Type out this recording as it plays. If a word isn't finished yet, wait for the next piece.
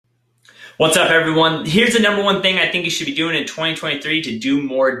What's up, everyone? Here's the number one thing I think you should be doing in 2023 to do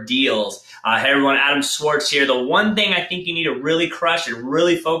more deals. Hey, everyone, Adam Schwarz here. The one thing I think you need to really crush and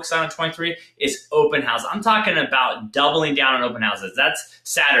really focus on in 2023 is open house. I'm talking about doubling down on open houses. That's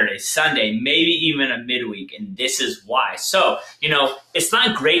Saturday, Sunday, maybe even a midweek, and this is why. So, it's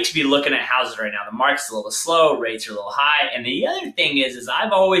not great to be looking at houses right now. The market's a little slow, rates are a little high, and the other thing is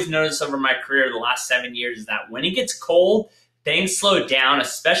I've always noticed over my career the last 7 years is that when it gets cold, things slow down,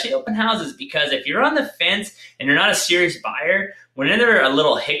 especially open houses, because if you're on the fence and you're not a serious buyer, whenever a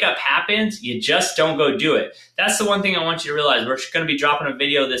little hiccup happens, you just don't go do it. That's the one thing I want you to realize. We're going to be dropping a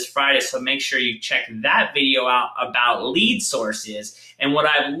video this Friday, so make sure you check that video out about lead sources. And what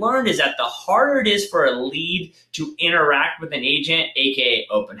I've learned is that the harder it is for a lead to interact with an agent, aka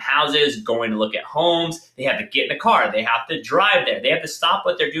open houses, going to look at homes, they have to get in the car, they have to drive there, they have to stop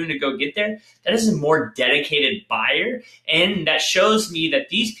what they're doing to go get there. That is a more dedicated buyer, and that shows me that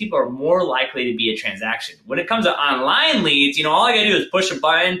these people are more likely to be a transaction. When it comes to online leads, all I gotta do is push a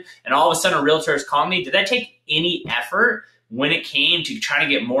button and all of a sudden a realtor is calling me. Did that take any effort when it came to trying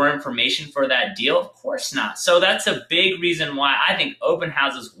to get more information for that deal? Of course not. So that's a big reason why I think open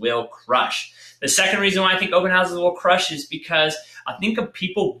houses will crush. The second reason why I think open houses will crush is because I think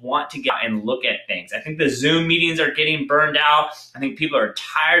people want to get out and look at things. I think the Zoom meetings are getting burned out. I think people are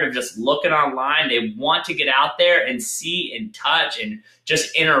tired of just looking online. They want to get out there and see and touch and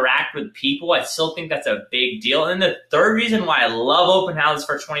just interact with people. I still think that's a big deal. And the third reason why I love open houses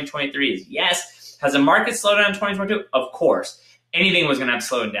for 2023 is, yes, has the market slowed down in 2022? Of course. Anything was going to have to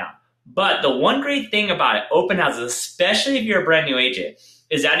slow down. But the one great thing about it, open houses, especially if you're a brand new agent,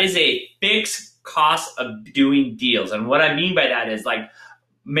 is that is a fixed cost of doing deals. And what I mean by that is like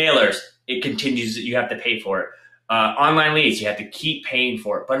mailers, it continues, you have to pay for it. Online leads, you have to keep paying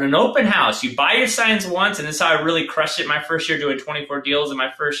for it. But in an open house, you buy your signs once, and this is how I really crushed it my first year doing 24 deals in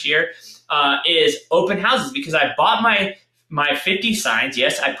my first year, is open houses, because I bought my 50 signs.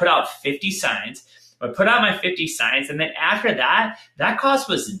 Yes, I put out 50 signs. I put out my 50 signs, and then after that, that cost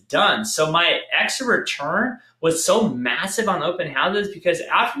was done. So my extra return was so massive on open houses, because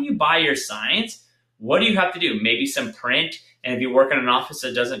after you buy your signs, what do you have to do? Maybe some print, and if you work in an office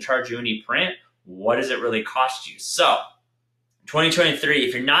that doesn't charge you any print, what does it really cost you? So 2023,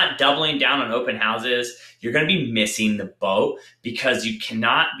 if you're not doubling down on open houses, you're going to be missing the boat, because you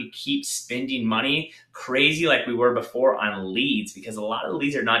cannot keep spending money crazy like we were before on leads, because a lot of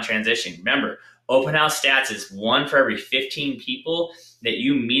leads are not transitioning. Remember, open house stats is 1 for every 15 people that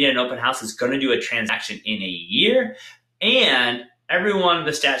you meet at an open house is going to do a transaction in a year. And every one of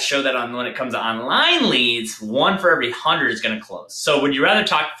the stats show that when it comes to online leads, 1 for every 100 is going to close. So would you rather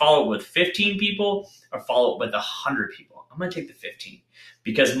follow up with 15 people or follow up with 100 people? I'm going to take the 15,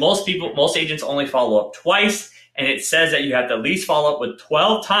 because most agents only follow up twice, and it says that you have to at least follow up with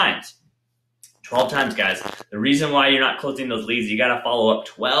 12 times. 12 times, guys. The reason why you're not closing those leads, you got to follow up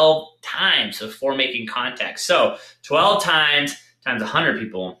 12 times before making contact. So 12 times 100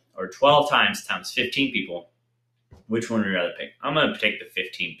 people, or 12 times 15 people. Which one would you rather pick? I'm going to take the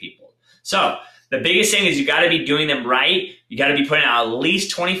 15 people. So the biggest thing is you got to be doing them right. You got to be putting out at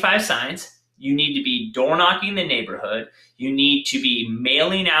least 25 signs. You need to be door knocking the neighborhood. You need to be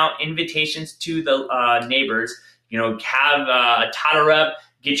mailing out invitations to the neighbors. Have a title rep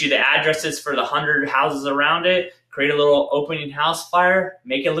get you the addresses for the 100 houses around it, create a little opening house flyer,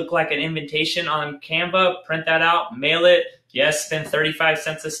 make it look like an invitation on Canva, print that out, mail it. Yes, spend 35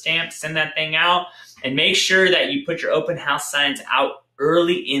 cents a stamp, send that thing out, and make sure that you put your open house signs out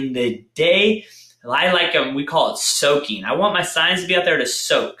early in the day. I like them, we call it soaking. I want my signs to be out there to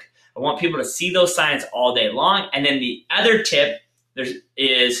soak. I want people to see those signs all day long. And then the other tip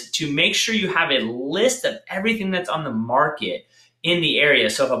is to make sure you have a list of everything that's on the market in the area.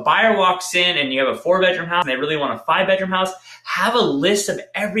 So if a buyer walks in and you have a 4-bedroom house and they really want a 5-bedroom house, have a list of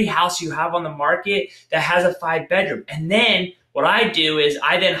every house you have on the market that has a 5-bedroom. And then what I do is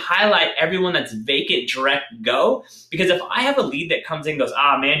I then highlight everyone that's vacant, direct go, because if I have a lead that comes in and goes,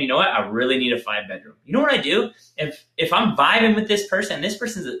 man, you know what? I really need a 5-bedroom. You know what I do? If I'm vibing with this person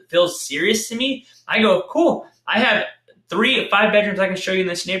feels serious to me, I go, cool. I have 3 5-bedrooms I can show you in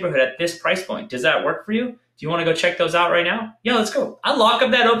this neighborhood at this price point. Does that work for you? Do you want to go check those out right now? Yeah, let's go. I lock up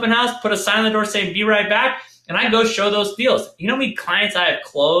that open house, put a sign on the door saying, be right back, and I go show those deals. You know how many clients I have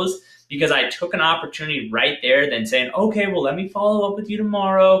closed because I took an opportunity right there than saying, okay, well, let me follow up with you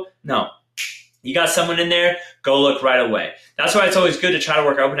tomorrow. No, you got someone in there, go look right away. That's why it's always good to try to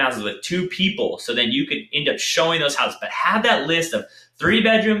work open houses with 2 people, so then you could end up showing those houses. But have that list of 3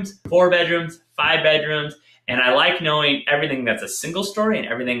 bedrooms, 4 bedrooms, 5 bedrooms, and I like knowing everything that's a single story and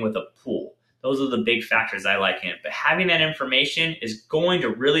everything with a pool. Those are the big factors I like in it. But having that information is going to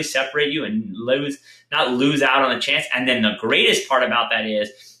really separate you and not lose out on the chance. And then the greatest part about that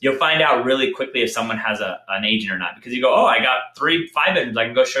is you'll find out really quickly if someone has an agent or not, because you go, oh, I got 5 bedrooms. I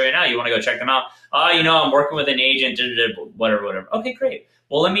can go show you now. You want to go check them out? Oh, I'm working with an agent, whatever. Okay, great.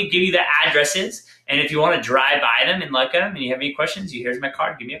 Well, let me give you the addresses. And if you want to drive by them and look at them and you have any questions, here's my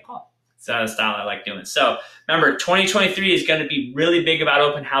card. Give me a call. That's the style I like doing. So remember, 2023 is going to be really big about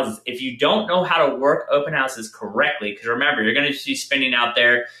open houses. If you don't know how to work open houses correctly, because remember, you're going to be spending out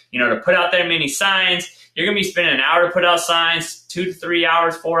there, to put out there many signs. You're going to be spending an hour to put out signs, 2 to 3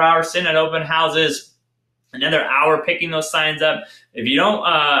 hours, 4 hours sitting at open houses, another hour picking those signs up. If you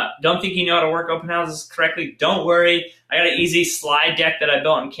don't think you know how to work open houses correctly, don't worry. I got an easy slide deck that I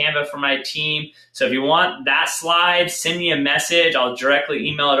built in Canva for my team. So if you want that slide, send me a message. I'll directly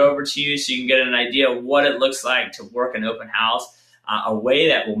email it over to you so you can get an idea of what it looks like to work an open house, a way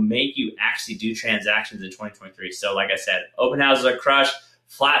that will make you actually do transactions in 2023. So like I said, open houses are crushed,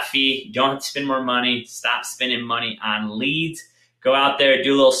 flat fee. You don't have to spend more money. Stop spending money on leads. Go out there,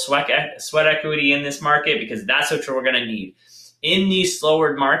 do a little sweat equity in this market, because that's what we're going to need. In these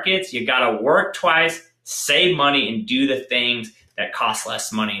slower markets, you got to work twice, save money, and do the things that cost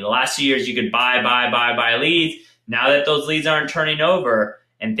less money. The last 2 years, you could buy leads. Now that those leads aren't turning over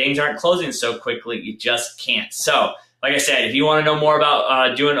and things aren't closing so quickly, you just can't. So, like I said, if you want to know more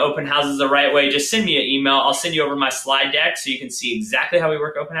about doing open houses the right way, just send me an email. I'll send you over my slide deck so you can see exactly how we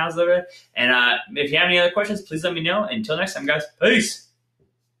work open houses over there. And if you have any other questions, please let me know. Until next time, guys, peace.